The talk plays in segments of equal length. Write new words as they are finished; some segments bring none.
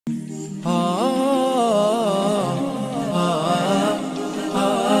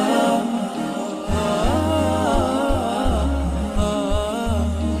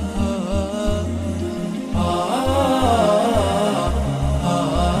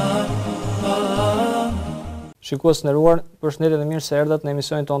Shikues të nderuar, përshëndetje dhe mirë se erdhët në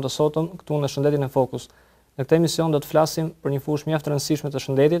emisionin tonë të sotëm këtu në Shëndetin e Fokus. Në këtë emision do të flasim për një fushë mjaft të rëndësishme të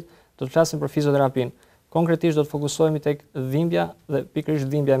shëndetit, do të flasim për fizioterapinë. Konkretisht do të fokusohemi tek dhimbja dhe pikërisht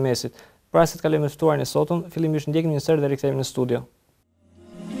dhimbja e mesit. Para se të kalojmë në ftuarin e sotëm, fillimisht ndjekim një sër dhe rikthehemi në studio.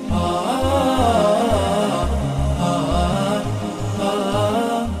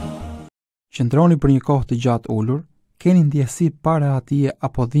 Qëndroni për një kohë të gjatë ulur, keni ndjesi para atije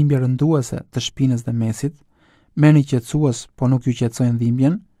apo dhimbje rënduese të shpinës dhe mesit, merrni qetësues po nuk ju qetësojnë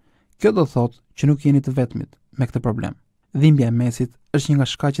dhimbjen, kjo do thotë që nuk jeni të vetmit me këtë problem. Dhimbja e mesit është një nga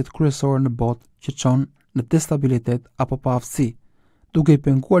shkaqet kryesore në botë që çon në destabilitet apo paaftësi, duke i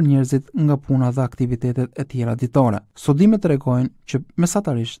penguar njerëzit nga puna dhe aktivitetet e tjera ditore. Studimet tregojnë që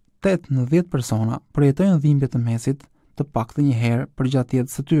mesatarisht 8 në 10 persona përjetojnë dhimbje të mesit të paktën një herë përgjatë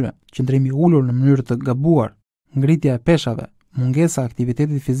jetës së tyre. Qëndrimi i ulur në mënyrë të gabuar, ngritja e peshave, mungesa e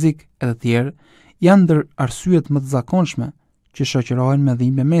aktivitetit fizik e të tjerë janë ndër arsyet më të zakonshme që shoqërohen me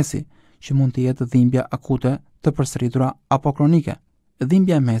dhimbje mesi, që mund të jetë dhimbja akute të përsëritura apo kronike.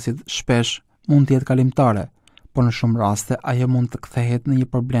 Dhimbja e mesit shpesh mund të jetë kalimtare, por në shumë raste ajo mund të kthehet në një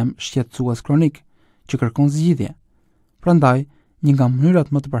problem shqetësues kronik që kërkon zgjidhje. Prandaj, një nga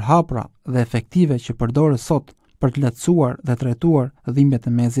mënyrat më të përhapura dhe efektive që përdoret sot për të lehtësuar dhe trajtuar dhimbjet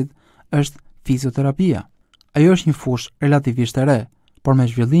e mesit është fizioterapia. Ajo është një fushë relativisht e re, por me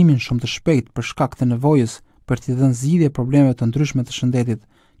zhvillimin shumë të shpejt për shkak të nevojës për t'i dhënë zgjidhje problemeve të ndryshme të shëndetit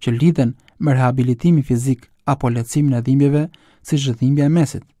që lidhen me rehabilitimin fizik apo lehtësimin e dhimbjeve, siç është dhimbja e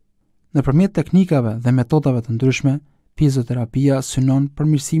mesit. Nëpërmjet teknikave dhe metodave të ndryshme, fizioterapia synon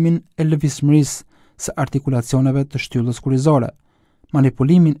përmirësimin e lëvizshmërisë së artikulacioneve të shtyllës kurrizore,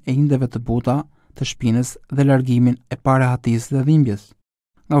 manipulimin e indeve të buta të shpinës dhe largimin e parehatisë dhe dhimbjes.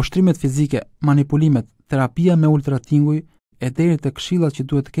 Nga ushtrimet fizike, manipulimet, terapia me ultratinguj e deri te këshillat që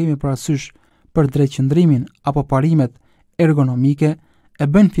duhet të kemi parasysh për drejtqëndrimin apo parimet ergonomike e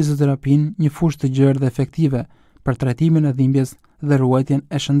bëjnë fizioterapinë një fushë të gjerë dhe efektive për trajtimin e dhimbjes dhe ruajtjen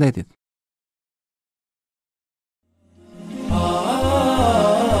e shëndetit.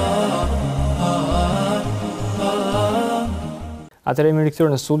 Atëherë jemi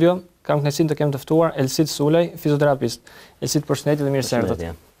rikthyer në studio. Kam kënaqësinë të kem të ftuar Elsid Sulaj, fizioterapist. Elsid, përshëndetje dhe mirë se erdhët.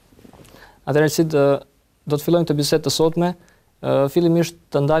 Atëherë Elsid, do të fillojmë këtë bisedë të sotme. Fillimisht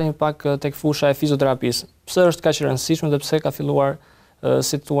të ndalim pak tek fusha e fizioterapisë. Pse është kaq e rëndësishme dhe pse ka filluar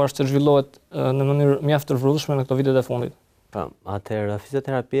si thua të zhvillohet në mënyrë mjaft të vrullshme në këto vitet e fundit? Po, atëherë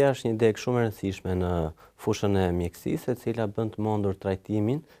fizioterapia është një degë shumë e rëndësishme në fushën e mjekësisë, e cila bën të mundur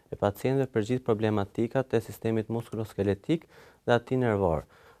trajtimin e pacientëve për gjithë problematikat e sistemit muskuloskeletik dhe atij nervor.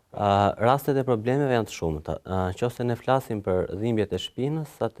 Rastet e problemeve janë të shumta. Nëse ne flasim për dhimbjet e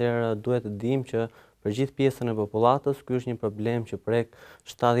shpinës, atëherë duhet të dimë që për gjithë pjesën e popullatës ky është një problem që prek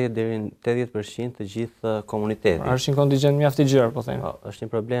 70 deri në 80% të gjithë komunitetit. Është një kontingjent mjaft i gjerë, po them. Po, është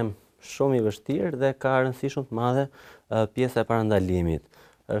një problem shumë i vështirë dhe ka rëndësi shumë të madhe pjesa e parandalimit.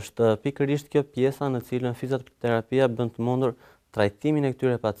 Është pikërisht kjo pjesa në cilën fizioterapia bën të mundur trajtimin e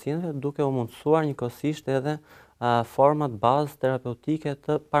këtyre pacientëve duke u mundësuar njëkohësisht edhe format bazë terapeutike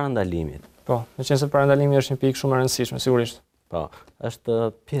të parandalimit. Po, meqense parandalimi është një pikë shumë e rëndësishme, sigurisht. Po, është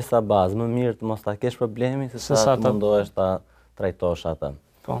pjesa bazë, më mirë të mos ta kesh problemin se sa të mundohesh ta trajtosh atë.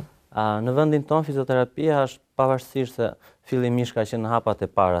 Po. Në vendin tonë fizioterapia është pavarësisht se fillimisht ka qenë në hapat e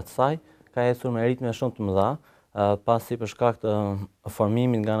para të saj, ka ecur me ritme shumë të mëdha, pasi për shkak të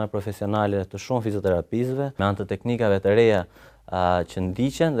formimit nga ana profesionale të shumë fizioterapistëve, me anë të teknikave të reja që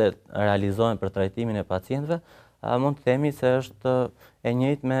ndiqen dhe realizohen për trajtimin e pacientëve, mund të themi se është e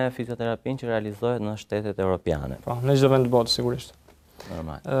njëjtë me fizioterapinë që realizohet në shtetet europiane. Po, në çdo vend të botës sigurisht.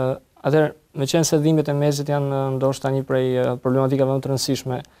 Normal. Atëherë, meqense dhimbjet e mesit janë ndoshta një prej problematikave më të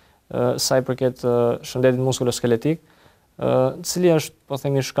rëndësishme sa i përket shëndetit muskuloskeletik, cili është, po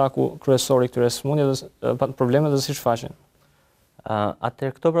themi, shkaku kryesor i këtyre sëmundjeve, problemeve dhe si shfaqen?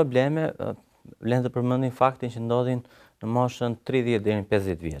 Atëherë këto probleme vlen të përmendim faktin që ndodhin në moshën 30 deri në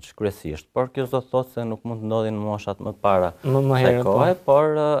 50 vjeç, kryesisht. Por kjo s'do të thotë se nuk mund të ndodhin në moshat më para kësaj kohe,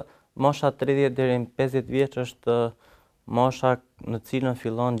 por mosha 30 deri në 50 vjeç është mosha në cilën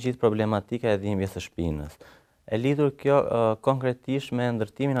fillon gjithë problematika e dhimbjes së shpinës. E lidhur kjo konkretisht me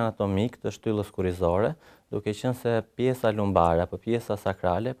ndërtimin anatomik të shtyllës kurrizore, duke qenë se pjesa lumbare apo pjesa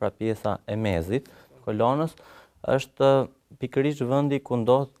sakrale, pra pjesa e mezit, kolonës, është pikërisht vendi ku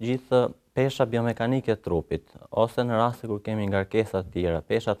ndodh gjithë pesha biomekanike të trupit, ose në raste kur kemi ngarkesa të tjera,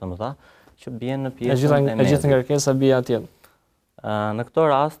 pesha të mëdha që bien në pjesën e mezit. E gjithë ngarkesa bie atje. Në këto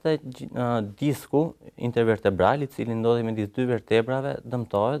raste disku intervertebral, i cili ndodhi midis dy vertebrave,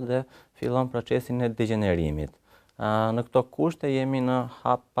 dëmtohet dhe fillon procesin e degenerimit. Në këto kushte jemi në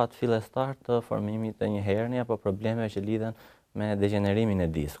hapat fillestar të formimit të një hernie apo problemeve që lidhen me degenerimin e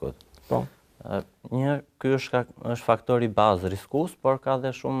diskut. Po. Ky është faktori bazë riskus, por ka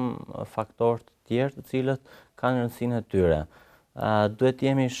dhe shumë faktorë të tjerë të cilët kanë rëndësinë e tyre. Duhet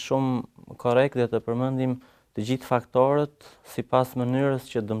jemi shumë korrekt dhe të përmendim të gjithë faktorët sipas mënyrës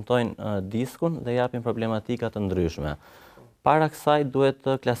që dëmtojnë diskun dhe japin problematika të ndryshme. Para kësaj duhet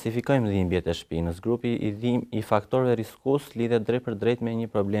të klasifikojmë dhimbjet e shpinës. Grupi i faktorëve riskus lidhet drejt për drejt me një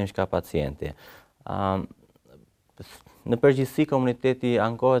problem që ka pacienti. Në përgjithësi komuniteti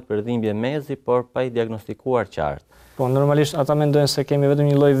ankohet për dhimbje mezi, por pa i diagnostikuar qartë. Po, normalisht ata mendojnë se kemi vetëm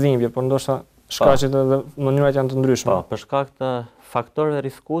një lloj dhimbje, por ndoshta shkaqet edhe mënyrat janë të ndryshme. Po, për shkak të faktorëve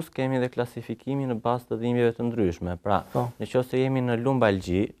riskus kemi edhe klasifikimin në bazë të dhimbjeve të ndryshme. Pra, nëse jemi në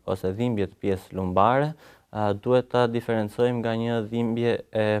lumbalgji ose dhimbje të pjesë lumbare, duhet ta diferencojmë nga një dhimbje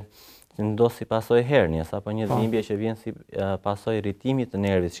që ndos si pasojë hernies apo një dhimbje që vjen si pasojë rritimit të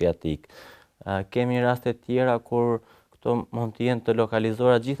nervit sciatik. Kemi raste të tjera kur këto mund të jenë të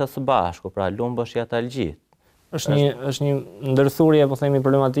lokalizuara gjitha së bashku, pra lumbosciatalgji. Është një ndërthurje, po themi,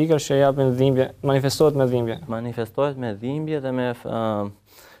 problematike që japin dhimbje, manifestohet me dhimbje. Manifestohet me dhimbje dhe me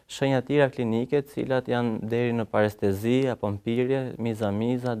shenja tjera klinike, të cilat janë deri në parestezi apo mpirje,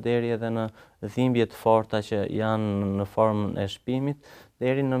 miza, deri edhe në dhimbje të forta që janë në formën e shpimit,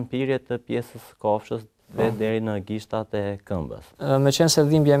 deri në mpirje të pjesës kofshës dhe deri në gishtat e këmbës. Meqense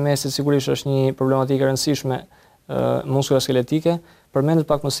dhimbja e mesit sigurisht është një problematikë e rëndësishme muskuloskeletike, përmendet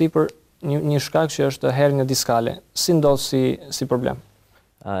pak më sipër një shkak që është hernia diskale. Si ndodh si problem?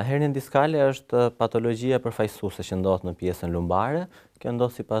 Hernia diskale është patologjia përfaqësuese që ndodh në pjesën lumbare. Kjo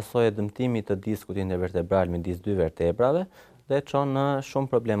ndodh si pasojë e dëmtimit të diskut intervertebral midis dy vertebrave dhe çon në shumë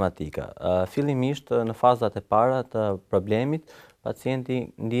problematika. Fillimisht në fazat e para të problemit, pacienti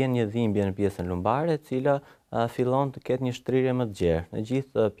ndjen një dhimbje në pjesën lumbare, e cila fillon të ketë një shtrirje më të gjerë në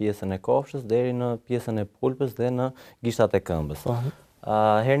gjithë pjesën e kofshës deri në pjesën e pulpës dhe në gishtat e këmbës.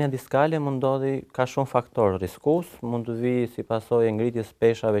 Hernia diskale mund ndodhi ka shumë faktorë riskus, mund të vijë si pasojë ngritjes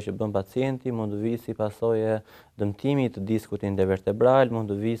peshave që bën pacienti, mund të vijë si pasojë dëmtimit të diskut intervertebral,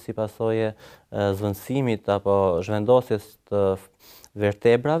 mund të vijë si pasojë zvendësimit apo zhvendosjes të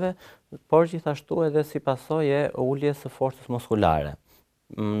vertebrave, por gjithashtu edhe si pasojë uljes së forcës muskulare.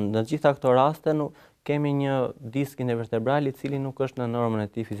 Në gjitha këto raste kemi një disk intervertebral i cili nuk është në normën e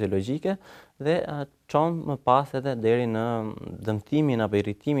tij fiziologjike dhe çon më pas edhe deri në dëmtimin apo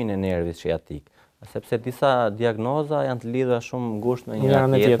irritimin e nervit sciatik, sepse disa diagnoza janë të lidhura shumë ngushtë me njëra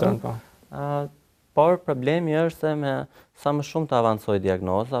tjetrën. Por problemi është se sa më shumë të avancojë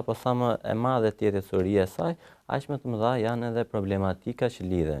diagnoza apo sa më e madhe të jetë teoria e saj, aq më të mëdha janë edhe problematika që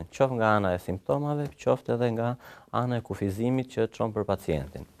lidhen, qoftë nga ana e simptomave, qoftë edhe nga ana e kufizimit që çon për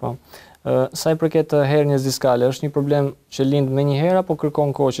pacientin. Po. Sa i përket hernies diskale, është një problem që lind me një herë apo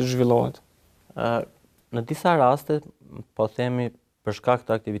kërkon kohë që zhvillohet? Në disa raste, po themi për shkak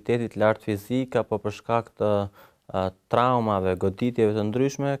të aktivitetit lart fizik apo për shkak të traumave, goditjeve të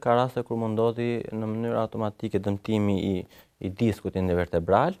ndryshme, ka raste kur mund ndodhi në mënyrë automatike dëmtimi i diskut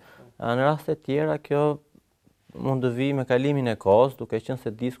intervertebral. Në raste tjera kjo mund të vijë me kalimin e kohës, duke qenë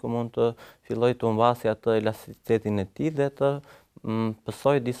se disku mund të fillojë të humbasë atë elasticitetin e tij dhe të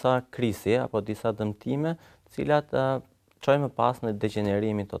pësojë disa krisje apo disa dëmtime, të cilat çojnë më pas në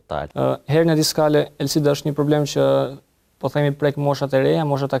degenerimin total. Hernia diskale, Elsid, është një problem që po themi prek moshat e reja,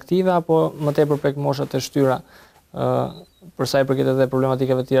 moshat aktive, apo më tepër prek moshat e shtyra, për sa i përket edhe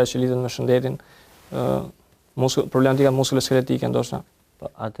problematikave tjera që lidhen me shëndetin, problematika muskuloskeletike ndoshta.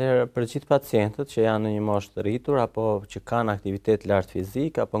 Atëherë për gjithë pacientët që janë në një moshë të rritur apo që kanë aktivitet lart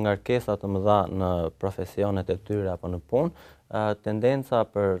fizik apo ngarkesa të mëdha në profesionet e tyre apo në punë, tendenca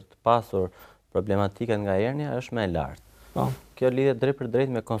për të pasur problematikat nga hernia është më e lartë. Kjo lidhet drejt për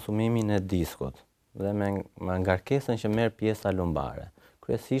drejt me konsumimin e diskut dhe me ngarkesën që merr pjesa lumbare.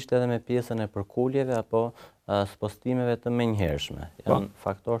 Kryesisht edhe me pjesën e përkuljeve apo spostimeve të menjëhershme. Janë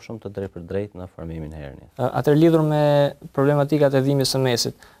faktorë shumë të drejt për drejt në formimin e hernies. Atëherë lidhur me problematikat e dhimbjes së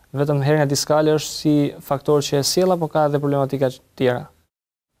mesit, vetëm hernia diskale është si faktor që e sjell apo ka edhe problematika tjera?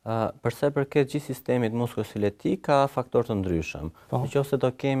 Për sa i përket gjithë sistemit muskuloskeletik ka faktorë të ndryshëm. Nëse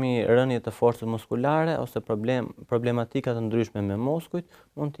do kemi rënje të forcës muskulare ose problematika të ndryshme me muskujt,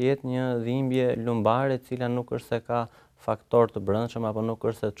 mund të jetë një dhimbje lumbare e cila nuk është se ka faktor të brendshëm apo nuk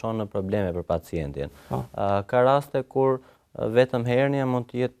është se çon në probleme për pacientin. Ka raste kur vetëm hernia mund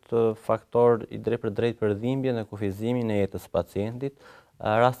të jetë faktor i drejt për drejt për dhimbjen e kufizimin e jetës së pacientit.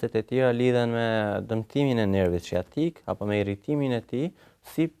 Rastet e tjera lidhen me dëmtimin e nervit sciatik apo me irritimin e tij,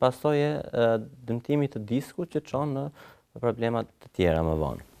 si pasojë dëmtimit të diskut që çon në problema të tjera më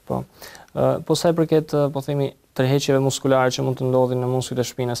vonë. Po sa i përket, po themi, tërheqjeve muskulare që mund të ndodhin në muskujt e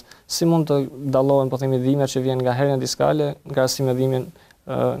shpinës. Si mund të dallohen, po themi, dhimbjet që vjen nga hernia diskale në krahasim me dhimbjen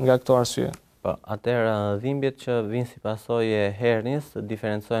nga këto arsye? Po, atëherë dhimbjet që vinë si pasojë e hernies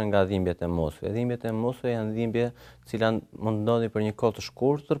diferencohen nga dhimbjet e muskujve. Dhimbjet e muskujve janë dhimbje cilat mund ndodhin për një kohë të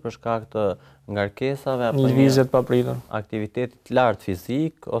shkurtër për shkak të ngarkesave apo lëvizje të papritur, aktivitetit të lartë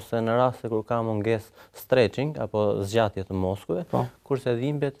fizik ose në raste kur ka mungesë stretching apo zgjatje të muskujve. Po. Kurse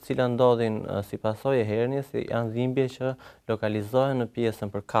dhimbjet të cilat ndodhin si pasojë e hernies janë dhimbje që lokalizohen në pjesën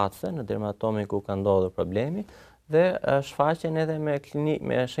përkatëse, në dermatomin ku ka ndodhur problemi, dhe shfaqen edhe me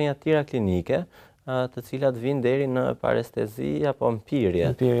shenja tjera klinike, të cilat vinë deri në parestezi apo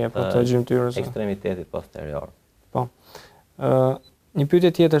mpirje po të gjymtyrës, ekstremitetit posterior. Po. Një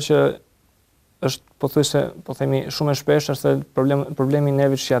pyetje tjetër që është pothuajse, po themi, shumë e shpeshtë është problemi i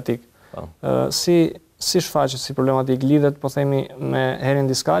nervit sciatik. Po. Si shfaqet si problematik, lidhet, po themi, me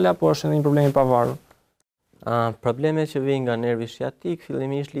hernian diskale apo është edhe një problem i pavarur? Problemet që vijnë nga nervi sciatik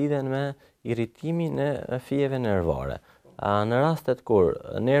fillimisht lidhen me irritimin e fijeve nervore. Në rastet kur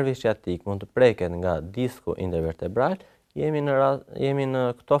nervi sciatik mund të preket nga disku intervertebral, jemi në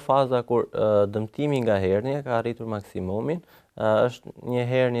këto faza kur dëmtimi nga hernia ka arritur maksimumin, është një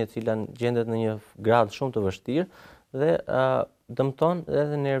hernie e cila gjendet në një grad shumë të vështirë dhe dëmton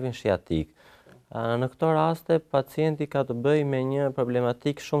edhe nervin sciatik. Në këto raste pacienti ka të bëjë me një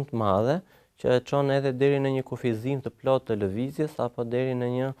problematik shumë të madhe që e çon edhe deri në një kufizim të plotë të lëvizjes apo deri në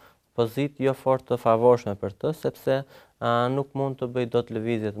një pozitë jo fort të favorshme për të, sepse nuk mund të bëjë dot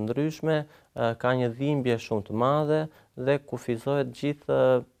lëvizje të ndryshme, ka një dhimbje shumë të madhe dhe kufizohet gjithë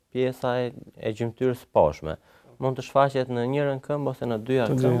pjesa e gjymtyrës poshtme. Mund të shfaqet në njërin këmbë ose në dyja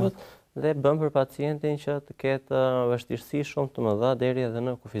këmbët dhe bën për pacientin që të ketë vështirësi shumë të mëdha deri edhe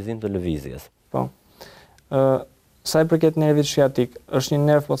në kufizim të lëvizjes. Po. Sa i përket nervit sciatik, është një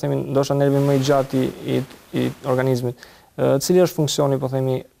nerv, po themi, ndoshta nervi më i gjatë i organizmit. Cili është funksioni, po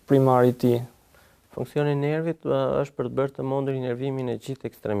themi, primar i tij? Funksioni i nervit është për të bërë të mundur inervimin e gjithë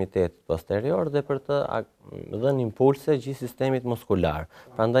ekstremitetit posterior dhe për të dhënë impulse gjithë sistemit muskular.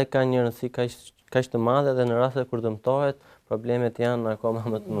 Prandaj ka një rëndësi kaq të madhe dhe në raste kur dëmtohet, problemet janë akoma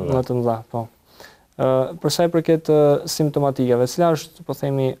më të mëdha. Më të mëdha, po. Për sa i përket simptomatikave, cila është, po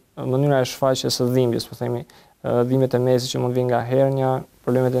themi, mënyra e shfaqjes së dhimbjes, po themi, dhimbjet e mesit që mund vinë nga hernia,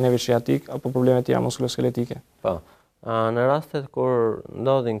 problemet e nervit sciatik apo problemet tjera muskuloskeletike? Po. Në rastet kur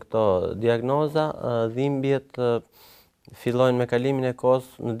ndodhin këto diagnoza, dhimbjet fillojnë me kalimin e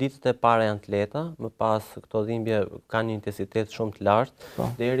kohës, në ditët e para janë të lehta, më pas këto dhimbje kanë një intensitet shumë të lartë,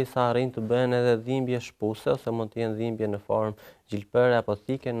 derisa arrin të bëhen edhe dhimbje shpuse ose mund të jenë dhimbje në formë gjilpëre apo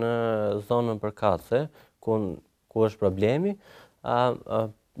thike në zonën përkatëse, ku është problemi.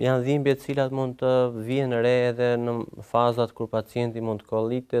 Janë dhimbje të cilat mund të vijnë re edhe në fazat kur pacienti mund të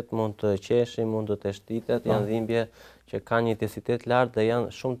kollitet, mund të qeshi, mund të teshtitet, janë dhimbje që kanë një intensitet lartë dhe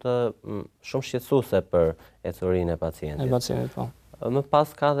janë shumë shqetësuese për ecurinë e pacientit. Po. Më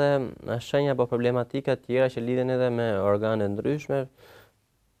pas ka dhe shenja apo problematika tjera që lidhen edhe me organe ndryshme,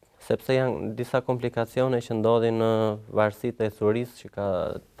 sepse janë disa komplikacione që ndodhin në varësi të ecurisë që ka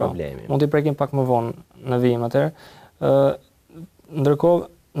problemi. Mund t'i prekim pak më vonë në vijim atëherë. Ndërkohë,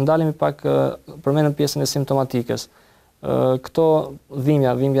 ndalemi pak përmendëm pjesën e simptomatikës. Këto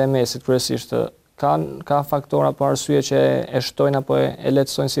dhimbja e mesit kryesisht ka faktora apo arsye që e shtojnë apo e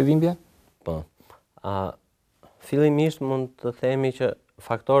lehtësojnë si dhimbje? Po. Fillimisht mund të themi që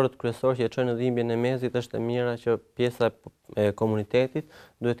faktorët kryesorë që e çojnë në dhimbjen e mesit është e mira që pjesa e komunitetit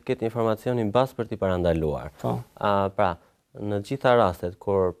duhet të ketë informacionin bazë për t'i parandaluar. Po. Pra, në gjitha rastet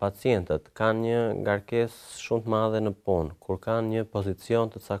kur pacientët kanë një ngarkesë shumë të madhe në punë, kur kanë një pozicion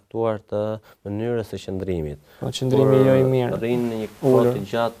të caktuar të mënyrës së qëndrimit, qëndrimi jo i mirë, rrinë në një kohë të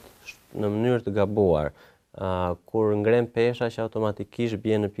gjatë në mënyrë të gabuar, kur ngren pesha që automatikisht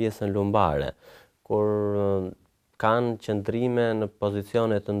bie në pjesën lumbare, kur kanë qëndrime në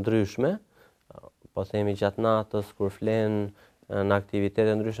pozicione të ndryshme, po themi gjatë natës, kur flenë në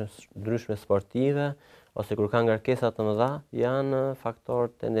aktivitete ndryshme sportive, ose kur kanë ngarkesa të mëdha, janë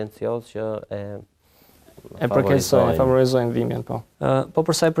faktor tendencios që e favorizojnë dhimbjen, po. Po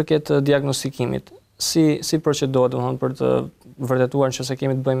për sa i përket diagnostikimit, si procedohet, domethënë për të vërtetuar nëse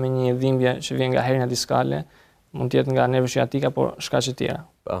kemi të bëjmë me një dhimbje që vjen nga hernia diskale, mund të jetë nga nervi sciatik apo shkaqe tjera?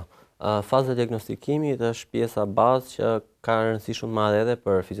 Po. Faza e diagnostikimit është pjesa bazë që ka rëndësi shumë madhe edhe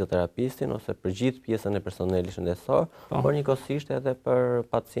për fizioterapistin ose për gjithë pjesën e personelit shëndetësor, por njëkohësisht edhe për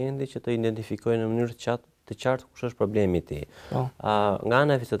pacientin që të identifikojë në mënyrë të të qartë kush është problemi i tij. Nga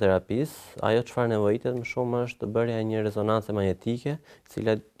ana e fizioterapisë, ajo çfarë nevojitet më shumë është bërja e një rezonance magnetike, e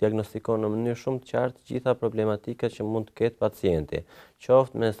cila diagnostikon në mënyrë shumë të qartë gjitha problematikat që mund të ketë pacienti,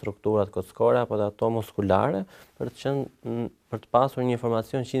 qoftë me strukturat kockore apo ato muskulare, për të pasur një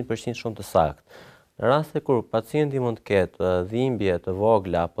informacion 100% shumë të saktë. Në raste kur pacienti mund të ketë dhimbje të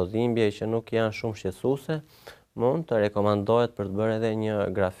vogla apo dhimbje që nuk janë shumë shqetësuese, mund të rekomandohet për të bërë edhe një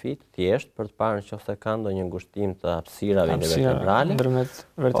grafit thjesht për të parë nëse ka ndonjë ngushtim të hapësirave vertebrale.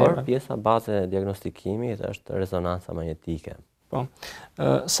 Por pjesa baze e diagnostikimit është rezonanca magnetike. Po.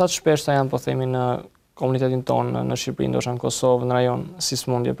 Sa të shpeshta janë, po themi, në komunitetin tonë në Shqipëri, ndoshta në Kosovë, në rajon, si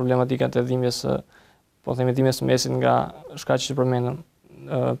smundje, problematikat e dhimbjes, po themi dhimbjes mesit nga shkaqet që përmendëm,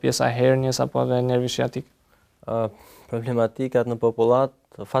 pjesa e hernjes apo edhe nervi sciatik? Problematikat në popullat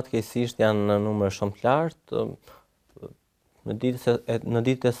fatkeqësisht janë në numër shumë të lartë. Në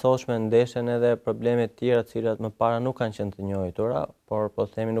ditët e sotshme ndeshen edhe probleme të tjera të cilat më para nuk kanë qenë të njohura, por po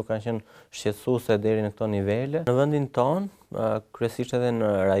themi nuk kanë qenë shqetësuese deri në këto nivele. Në vendin tonë, kryesisht edhe në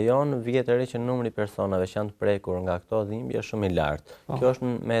rajon, vihet re që numri i personave që janë të prekur nga këto dhimbje është shumë i lartë. Kjo është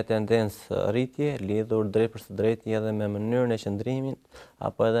me tendencë rritje, lidhur drejt për së drejti edhe me mënyrën e qëndrimit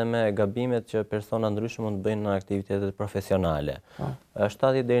apo edhe me gabimet që persona ndryshme mund të bëjnë në aktivitetet profesionale.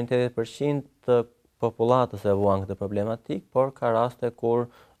 70 deri në 80% të popullatës e vuan këtë problematik, por ka raste kur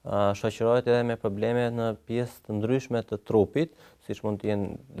shoqërohet edhe me probleme në pjesë të ndryshme të trupit, siç mund të jenë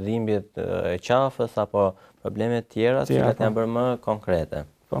dhimbjet e qafës apo probleme të tjera që janë bërë më konkrete.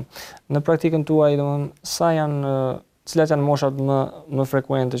 Po. Në praktikën tuaj, domethënë, cilat janë moshat më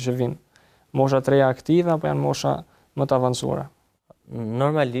frekuente që vinë? Moshat reja aktive apo janë mosha më të avancuara?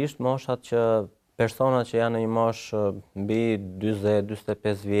 Normalisht moshat që personat që janë në një moshë mbi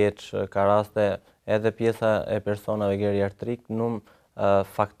 40-45 vjeç, ka raste edhe pjesa e personave geriatrik,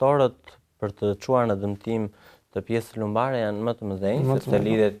 faktorët për të çuar në dëmtim të pjesës lumbare janë më të mëdhenj, sepse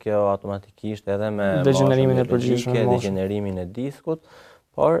lidhet kjo automatikisht edhe me degenerimin e përgjithshëm, degenerimin e diskut,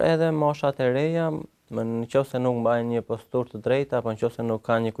 por edhe moshat e reja, nëse nuk mbajnë një posturë të drejtë apo nëse nuk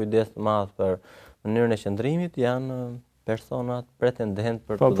kanë një kujdes të madh për mënyrën e qëndrimit, janë personat pretendent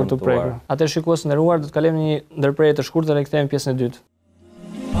për të dëmtuar. Atëherë shikues të nderuar, do të kalojmë një ndërprerje të shkurtër dhe kthehemi pjesën e dytë.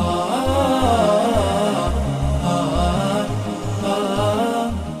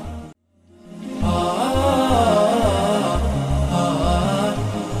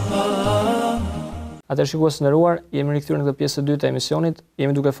 Atëherë shikues të nderuar, jemi rikthyer në këtë pjesë të dytë të emisionit,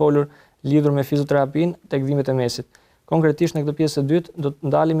 jemi duke folur lidhur me fizioterapinë tek dhimbjet e mesit. Konkretisht në këtë pjesë të dytë do të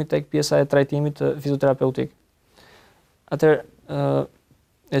ndalemi tek pjesa e trajtimit fizioterapeutik. Atëherë,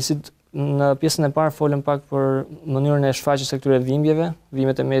 Elsid, në pjesën e parë folëm pak për mënyrën e shfaqjes së këtyre dhimbjeve,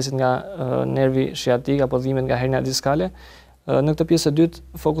 dhimbjet e mesit nga nervi sciatik apo dhimbjet nga hernia diskale. Në këtë pjesë të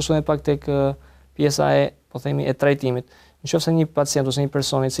dytë fokusohemi pak tek pjesa e, po themi, e trajtimit. Nëse një pacient ose një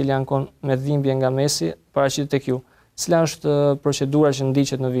person i cili ankon me dhimbje nga mesi paraqitet tek ju, cila është procedura që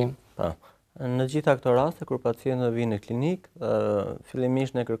ndiqet në vim? Në gjitha këto raste kur pacientët vinë në klinikë,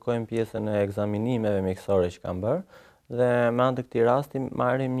 fillimisht ne kërkojmë pjesën e ekzaminimeve mjekësore që kanë bërë dhe me anë të këtij rasti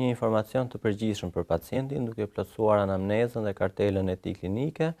marrim një informacion të përgjithshëm për pacientin, duke plotësuar anamnezën dhe kartelën e tij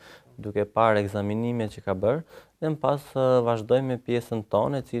klinike, duke parë ekzaminimet që ka bërë dhe më pas vazhdojmë me pjesën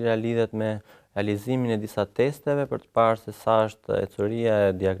tonë e cila lidhet me realizimin e disa testeve për të parë se sa është ecuria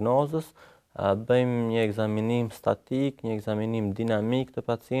e diagnozës, bëjmë një ekzaminim statik, një ekzaminim dinamik të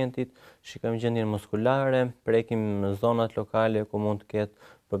pacientit, shikojmë gjendjen muskulare, prekim zonat lokale ku mund të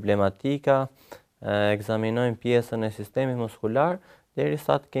ketë problematika, ekzaminojmë pjesën e sistemit muskular,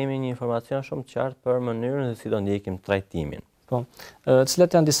 derisa të kemi një informacion shumë të qartë për mënyrën se si do ndjekim trajtimin. Po.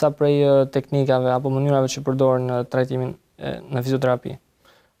 Cilat janë disa prej teknikave apo mënyrave që përdoren në trajtimin në fizioterapi?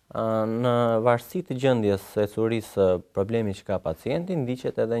 Në varësi të gjendjes së ecurisë problemi që ka pacienti,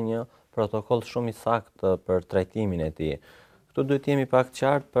 ndiqet edhe një protokoll shumë i saktë për trajtimin e tij. Këtu duhet jemi pak të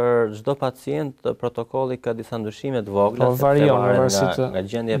qartë për çdo pacient, protokolli ka disa ndryshime të vogla, varet nga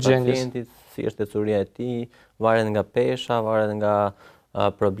gjendja e pacientit, si është ecuria e tij, varet nga pesha, varet nga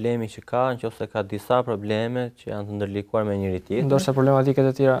problemi që ka, nëse ka disa probleme që janë të ndërlikuar me njëri tjetrin. Ndoshta problematikat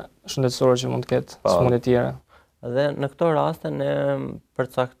e tjera shëndetësore që mund të ketë, smundje të tjera. Dhe në këto raste ne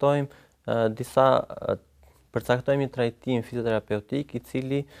përcaktojmë një trajtim fizioterapeutik i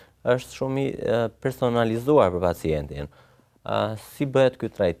cili është shumë i personalizuar për pacientin. Si bëhet ky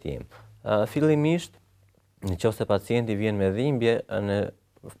trajtim? Fillimisht, nëse pacienti vjen me dhimbje, në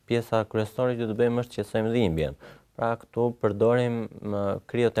pjesa kryesore që do të bëjmë është të qetësojmë dhimbjen. Pra këtu përdorim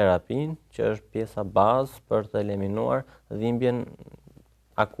krioterapinë, që është pjesa bazë për të eliminuar dhimbjen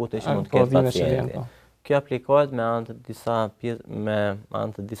akute që mund të ketë pacienti. Kjo aplikohet me anë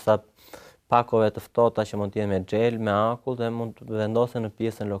të disa pakove të ftohta që mund të jenë me xhel, me akull dhe mund të vendosen në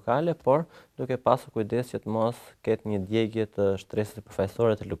pjesën lokale, por duke pasur kujdes që të mos ketë një djegje të shtresës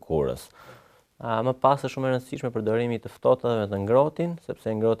përfaqësore të lëkurës. Më pas është shumë e rëndësishme përdorimi të ftohtave të ngrohtin,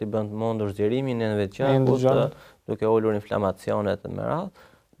 sepse ngrohti bën të mundur zgjerimin e nerveve të gjakut, duke ulur inflamacionet me radhë,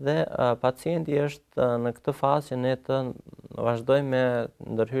 dhe pacienti është në këtë fazë që ne të vazhdojmë me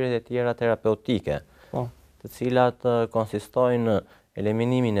ndërhyrjet e tjera terapeutike, të cilat konsistojnë në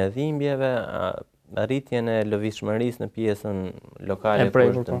eliminimin e dhimbjeve, rritjen e lëvizshmërisë në pjesën lokale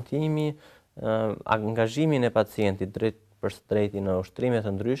për shëndetimi, angazhimin e pacientit drejti në ushtrime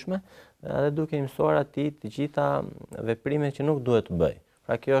të ndryshme, dhe duke i mësuar atij të gjitha veprimet që nuk duhet të bëj.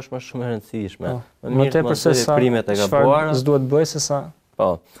 Pra kjo është më shumë e rëndësishme. Më mirë të mos bëj veprimet e gabuara. Çfarë s'duhet bëj se sa?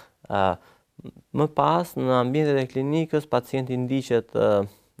 Po. Më pas në ambientet e klinikës pacienti ndiqet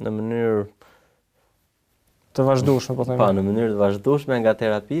në mënyrë të vazhdueshme, po themi. Po, në mënyrë të vazhdueshme nga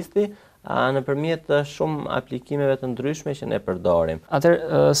terapisti, nëpërmjet shumë aplikimeve të ndryshme që ne përdorim.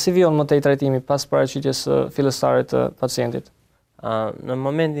 Atëherë, si vjen më tej trajtimi pas paraqitjes fillestare të pacientit? Në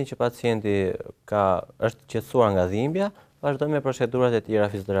momentin që pacienti është qetësuar nga dhimbja, vazhdojmë me procedurat e tjera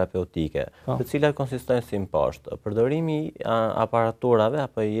fizioterapeutike, të cilat konsistojnë si poshtë. Përdorimi i aparaturave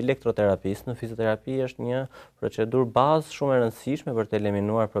apo i elektroterapisë në fizioterapi është një procedurë bazë shumë e rëndësishme për të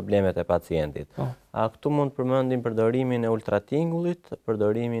eliminuar problemet e pacientit. Këtu mund të përmendim përdorimin e ultratingullit,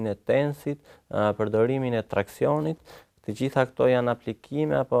 përdorimin e tensit, përdorimin e traksionit. Të gjitha këto janë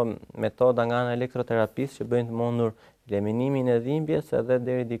aplikime apo metoda nga ana elektroterapisë që bëjnë të mundur eliminimin e dhimbjes edhe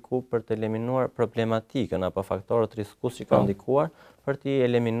deri diku për të eliminuar problematikën apo faktorët rrezikues që kanë ndikuar për t'i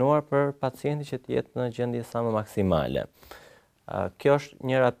eliminuar për pacientin që të jetë në gjendje sa më maksimale. Kjo është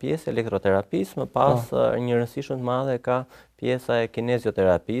njëra pjesë e elektroterapisë, më pas një rëndësi shumë të madhe ka pjesa e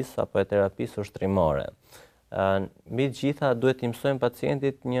kinesioterapisë apo e terapisë ushtrimore. Mbi të gjitha duhet t'i mësojmë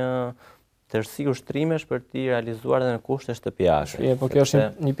pacientit një tërësi ushtrimesh për t'i realizuar dhe në kushte shtëpiake. Po kjo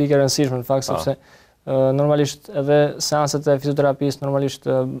është një pikë e rëndësishme në fakt sepse normalisht edhe seanset e fizioterapisë normalisht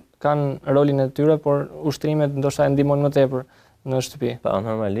kanë rolin e tyre, por ushtrimet ndoshta e ndihmojnë më tepër në shtëpi. Po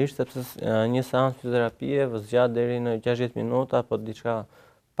normalisht sepse një seancë fizioterapie zgjat deri në 60 minuta apo diçka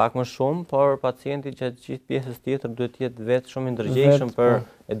pak më shumë, por pacienti gjatë gjithë pjesës tjetër duhet të jetë vetë shumë i ndërgjegjshëm për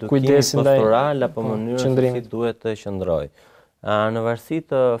edukimin postural apo mënyrën se si duhet të qëndrojë. Në varësi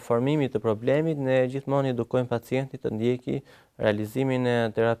të formimit të problemit, ne gjithmonë edukojmë pacientit të ndjeki realizimin e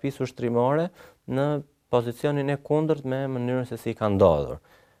terapisë ushtrimore në pozicionin e kundërt me mënyrën se si ka ndodhur.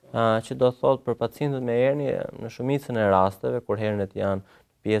 Që do thotë për pacientët me hernie, në shumicën e rasteve, kur herniet janë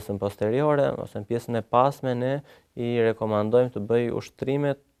pjesën posteriore ose në pjesën e pasme, ne i rekomandojmë të bëj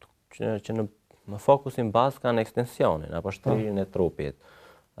ushtrimet që në fokusin bazë kanë ekstensionin apo shtrirjen e trupit.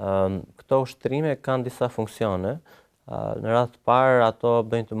 Këto ushtrime kanë disa funksione. Në radhë të parë ato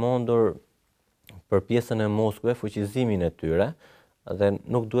bëjnë të mundur për pjesën e muskujve fuqizimin e tyre dhe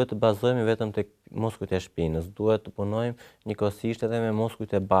nuk duhet të bazohemi vetëm tek muskujt e shpinës, duhet të punojmë njëkohësisht edhe me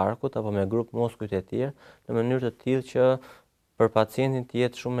muskujt e barkut apo me grup muskujt e tjerë në mënyrë të tillë që për pacientin të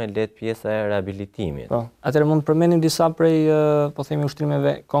jetë shumë e lehtë pjesa e riabilitimit. Atëherë mund të përmendim disa prej po themi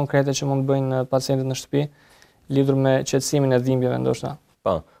ushtrimeve konkrete që mund të bëjnë pacientët në shtëpi lidhur me qetësimin e dhimbjeve ndoshta.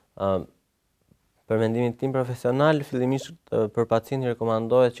 Për mendimin tim profesional, fillimisht për pacientin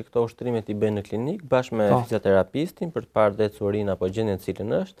rekomandohet që këto ushtrime t'i bëjnë në klinikë bashkë me fizioterapistin për të parë ecurinë apo gjendjen e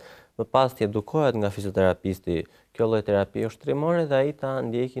cilën është, më pas t'i edukohet nga fizioterapisti kjo lloj terapie ushtrimore dhe ai ta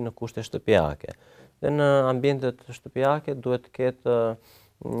ndjeki në kushte shtëpiake. Dhe në ambientet shtëpiake duhet të ketë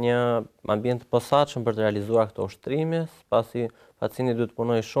një ambient të posaçëm për të realizuar këto ushtrime, pasi pacienti duhet të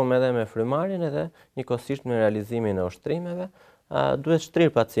punojë shumë edhe me frymarrjen edhe njëkohësisht me realizimin e ushtrimeve. Duhet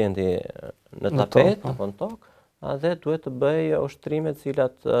shtrirë pacienti në tapet apo në tokë dhe duhet të bëj ushtrime të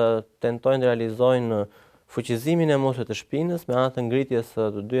cilat tentojnë të realizojnë fuqizimin e muskujve të shpinës me anë të ngritjes së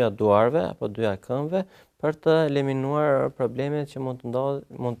të dyja duarve apo dyja këmbëve për të eliminuar problemet që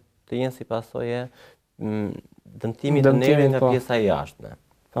mund të jenë si pasojë dëmtimit të nervit nga pjesa e jashtme.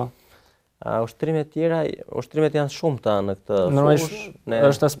 Ushtrimet janë shumëta në këtë fushë. Normalisht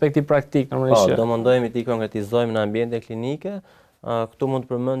është aspekti praktik normalisht. Do mundohemi t'i konkretizojmë në ambiente klinike. Këtu mund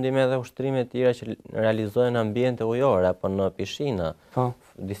të përmendim edhe ushtrime të tjera që realizohen në ambiente ujore apo në pishina.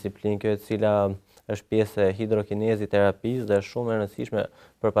 Disiplinë kjo e cila është pjesë e hidrokinezi terapisë dhe është shumë e rëndësishme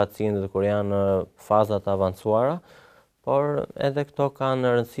për pacientët kur janë në fazat të avancuara. Por edhe këto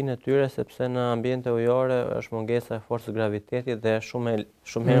kanë rëndësinë e tyre sepse në ambiente ujore është mungesa e forcës gravitetit dhe shumë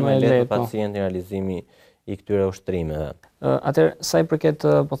herë më lehtë për pacientin realizimi i këtyre ushtrimeve. Atëherë, sa i përket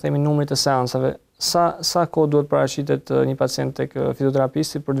po themi numrit të seancave, sa kohë duhet paraqitet një pacient tek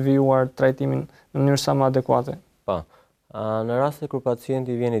fizioterapisti për të vijuar trajtimin në mënyrë sa më adekuate? Në rastet kur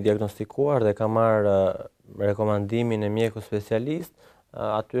pacienti vjen i diagnostikuar dhe ka marrë rekomandimin e mjeku specialist,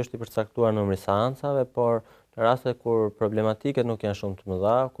 aty është i përcaktuar numri i seancave, por në rastet kur problematiket nuk janë shumë të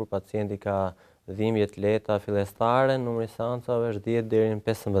mëdha, kur pacienti ka dhimbje të lehta fillestare, numri i seancave është 10 deri në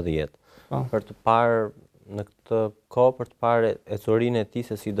 15. Për të parë në këtë kohë për të parë ecurinë e tij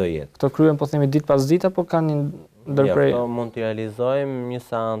se si do jetë. Këto kryhen po themi ditë pas dite apo kanë një ndërprej? Jo, mund t'i realizojmë një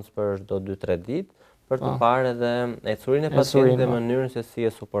seancë për çdo 2-3 ditë për të parë edhe ecurinë e pacientit dhe mënyrën se si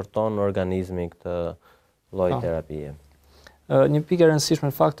e suporton organizmi këtë lloj terapie. Një pikë e rëndësishme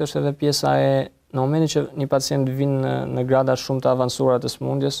në fakt është edhe pjesa e në momentin që një pacient vin në grada shumë të avancuara të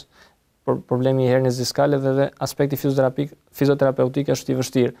sëmundjes, problemi i hernies diskale dhe aspekti fizioterapeutik është i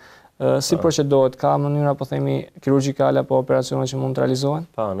vështirë. Si procedohet? Ka mënyra po themi kirurgjikale apo operacione që mund të realizohen?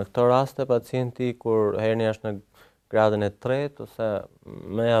 Po, në këto raste pacienti kur hernia është në gradën e 3 ose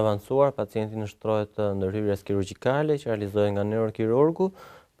më e avancuar, pacienti nështrohet të ndërhyrjes kirurgjikale që realizohet nga neurokirurgu,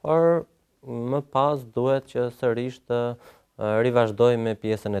 por më pas duhet që sërish të rivazhdoj me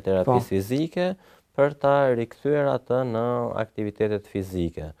pjesën e terapisë fizike për ta rikthyer atë në aktivitetet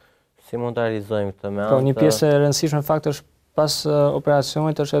fizike. Si mund të realizojmë këtë me anë? Po, një pjesë e rëndësishme në fakt është pas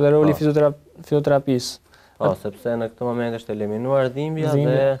operacionit është edhe roli fizioterapisë. Po, sepse në këtë moment është eliminuar dhimbja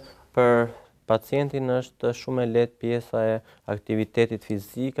dhe për pacientin është shumë e lehtë pjesa e aktivitetit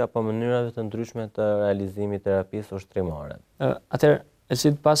fizik apo mënyrave të ndryshme të realizimit terapisë ushtrimore. Atëherë,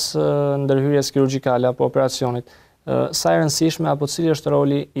 Elsid, pas ndërhyrjes kirurgjikale apo operacionit, sa e rëndësishme apo cili është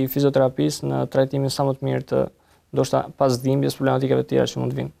roli i fizioterapisë në trajtimin sa më të mirë të ndoshta pas dhimbjes, problematikave të tjera që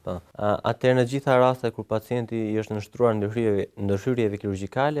mund të vinë? Atëherë në gjitha rastet kur pacienti i është nështruar ndërhyrjeve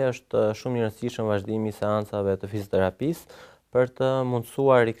kirurgjikale, është shumë i rëndësishëm vazhdimi i seancave të fizioterapisë për të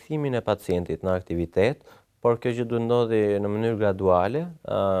mundësuar rikthimin e pacientit në aktivitet, por kjo që duhet ndodhi në mënyrë graduale.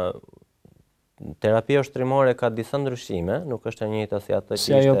 Terapia ushtrimore ka disa ndryshime, nuk është e njëjta si atë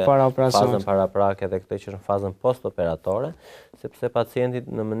që ishte fazën paraprake dhe këtë që është në fazën post-operatore, sepse pacienti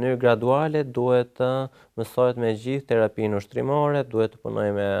në mënyrë graduale duhet të mësohet me gjithë terapinë ushtrimore, duhet të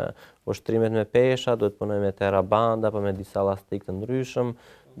punojë me ushtrimet me pesha, duhet të punojë me terabanda apo me disa elastik të ndryshëm,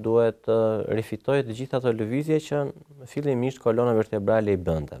 duhet të rifitojë të gjitha ato lëvizje që fillimisht kolona vertebrale i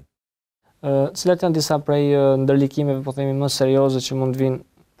bënte. Cilat janë disa prej ndërlikimeve, po themi, më serioze që mund të vinë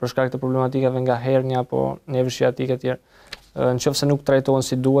për shkak të problematikave nga hernia apo nervë sciatik e tjerë, nëse nuk trajtohen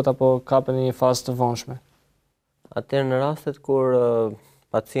si duhet apo kapen në një fazë të vonshme? Atëherë në rastet kur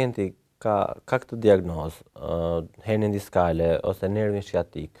pacienti ka këtë diagnozë, hernie diskale ose nervin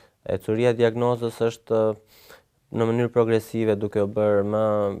sciatik, ecuria e diagnozës është në mënyrë progresive duke u bërë më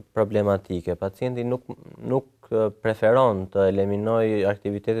problematike. Pacienti nuk preferon të eliminojë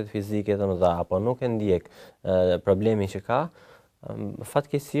aktivitetet fizike të mëdha apo nuk e ndjek problemin që ka.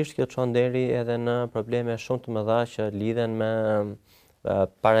 Fatkeqësisht kjo çon deri edhe në probleme shumë të mëdha që lidhen me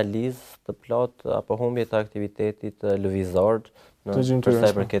paralizë të plot apo humbje të aktivitetit lëvizor për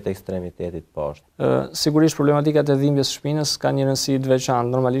sa i përket ekstremitetit poshtë. Sigurisht problematikat e dhimbjes së shpinës kanë një rëndësi të veçantë,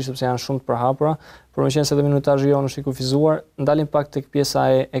 normalisht sepse janë shumë të përhapura, por meqenëse edhe minutazhi jonë është i kufizuar, ndalin pak tek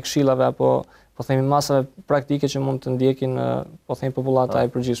pjesa e këshillave apo po themi masave praktike që mund të ndjekin po themi popullata e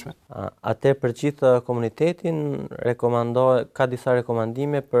përgjithshme. Atë për gjithë komunitetin ka disa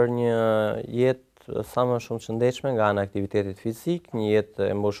rekomandime për një jetë sa më shumë të shëndetshme nga ana e aktivitetit fizik, një jetë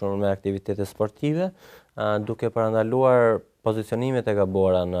e mbushur me aktivitete sportive, duke parandaluar pozicionimet e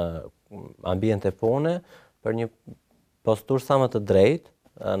gabuara në ambiente pune për një posturë sa më të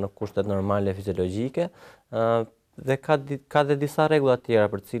drejtë në kushtet normale fiziologjike. Dhe ka dhe disa rregulla të tjera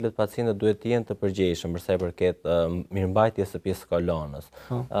për të cilët pacientët duhet të jenë të përgjegjshëm për sa i përket mirëmbajtjes së pjesës kolonës.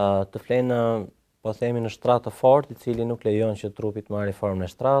 Të flenë po themi në shtrat të fortë, i cili nuk lejon që trupi të marrë formën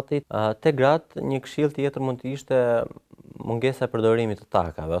e shtratit. Te gratë, një këshill tjetër mund të ishte mungesa e përdorimit të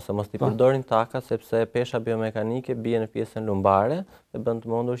takave, ose mos t'i përdorin takat sepse pesha biomekanike bie në pjesën lumbare dhe bën të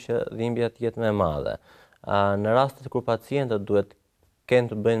mundur që dhimbja të jetë më e madhe. Në rastet kur pacientët duhet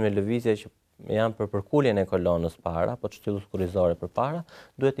kenë të bëjnë me lëvizje që janë për përkuljen e kolonës para, po çtyllës kurrizore përpara,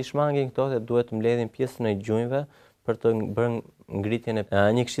 duhet t'i shmangin këto dhe duhet të mbledhin pjesën e gjunjëve për të bërë ngritjen e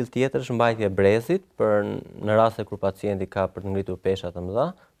një këshill tjetër është mbajtja e brezit për në raste kur pacienti ka për të ngritur pesha të mëdha,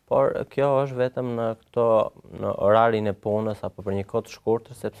 por kjo është vetëm në orarin e punës apo për një kohë të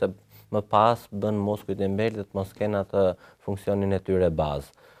shkurtër sepse më pas bën muskujt e embelë të mos kenë atë funksionin e tyre bazë.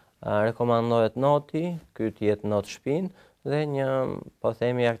 Rekomandohet noti, ky të jetë not shpinë dhe një po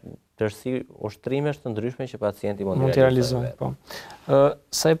themi tërësi ushtrimesh të ndryshme që pacienti mund të realizojë. Po.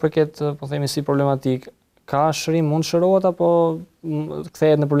 Sa i përket po themi si problematik, ka shërim, mund shërohet apo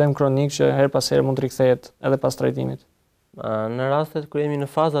kthehet në problem kronik që her pas here mund të rikthehet edhe pas trajtimit? Në rastet kur jemi në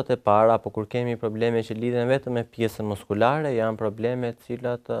fazat e para, apo kur kemi probleme që lidhen vetëm me pjesën muskulare, janë probleme të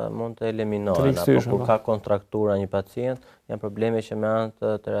cilat mund të eliminohen, apo kur ka kontraktura një pacient, janë probleme që me anë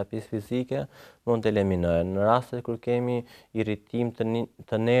të terapisë fizike mund të eliminohen. Në rastet kur kemi irritim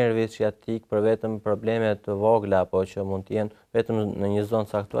të nervit sciatik për vetëm probleme të vogla, apo që mund të jenë vetëm në një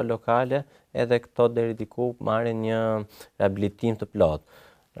zonë caktuar lokale, edhe këto deri diku marrin një rehabilitim të plot.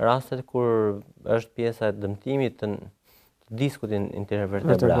 Në rastet kur është pjesa e dëmtimit të diskut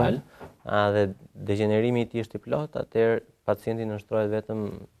intervertebral dhe degenerimi i tij është i plot, atëherë pacienti nështrohet vetëm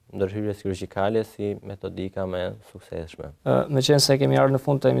ndërhyrje chirurgjikale si metodika më e suksesshme. Meqense kemi ardhur në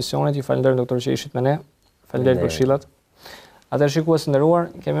fund të emisionit, ju falenderoj doktor që ishit me ne. Faleminderit për këshillat. Atëherë shikues të nderuar,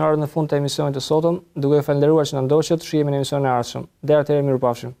 kemi ardhur në fund të emisionit të sotëm, duke ju falendëruar që na ndoqët, shihemi në emisionin e ardhshëm. Deri atëherë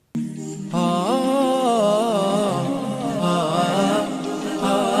mirupafshim.